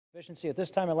Efficiency. At this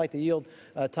time, I'd like to yield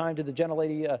time to the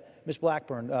gentlelady, Ms.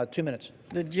 Blackburn. 2 minutes.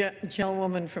 The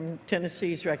gentlewoman from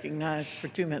Tennessee is recognized for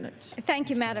 2 minutes. Thank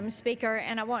you, Madam Speaker,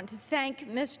 and I want to thank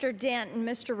Mr. Dent and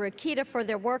Mr. Rokita for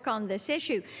their work on this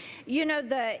issue. You know,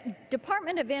 the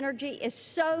Department of Energy is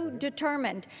so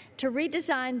determined to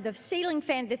redesign the ceiling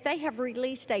fan that they have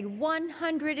released a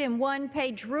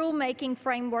 101-page rulemaking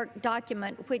framework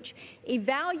document which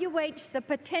evaluates the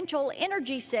potential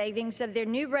energy savings of their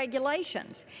new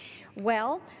regulations.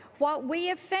 Well, what we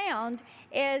have found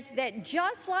is that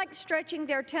just like stretching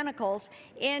their tentacles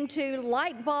into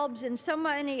light bulbs and so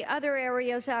many other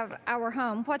areas of our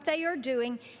home, what they are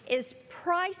doing is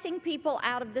pricing people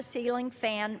out of the ceiling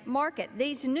fan market.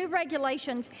 These new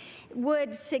regulations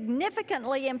would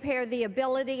significantly impair the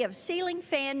ability of ceiling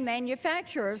fan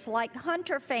manufacturers like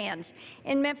Hunter Fans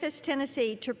in Memphis,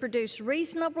 Tennessee, to produce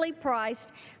reasonably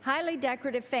priced, highly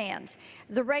decorative fans.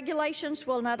 The regulations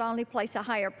will not only place a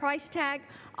higher price tag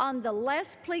on the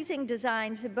less pleasing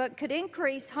designs, but could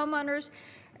increase homeowners'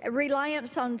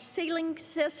 reliance on ceiling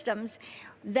systems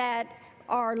that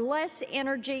are less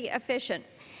energy efficient.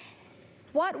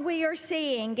 What we are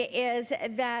seeing is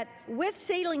that with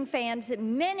ceiling fans,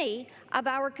 many of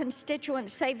our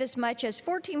constituents save as much as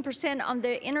 14% on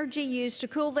the energy used to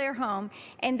cool their home,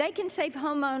 and they can save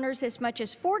homeowners as much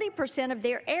as 40% of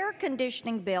their air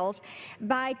conditioning bills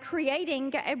by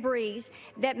creating a breeze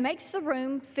that makes the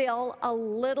room feel a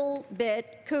little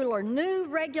bit cooler. New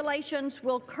regulations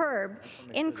will curb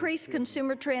increased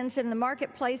consumer trends in the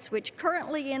marketplace, which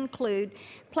currently include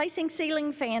placing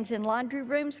ceiling fans in laundry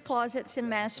rooms, closets, and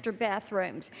master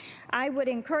bathrooms. I would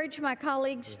encourage my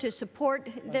colleagues to support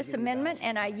this amendment,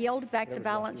 and I yield back the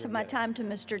balance of my time to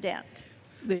Mr. Dent.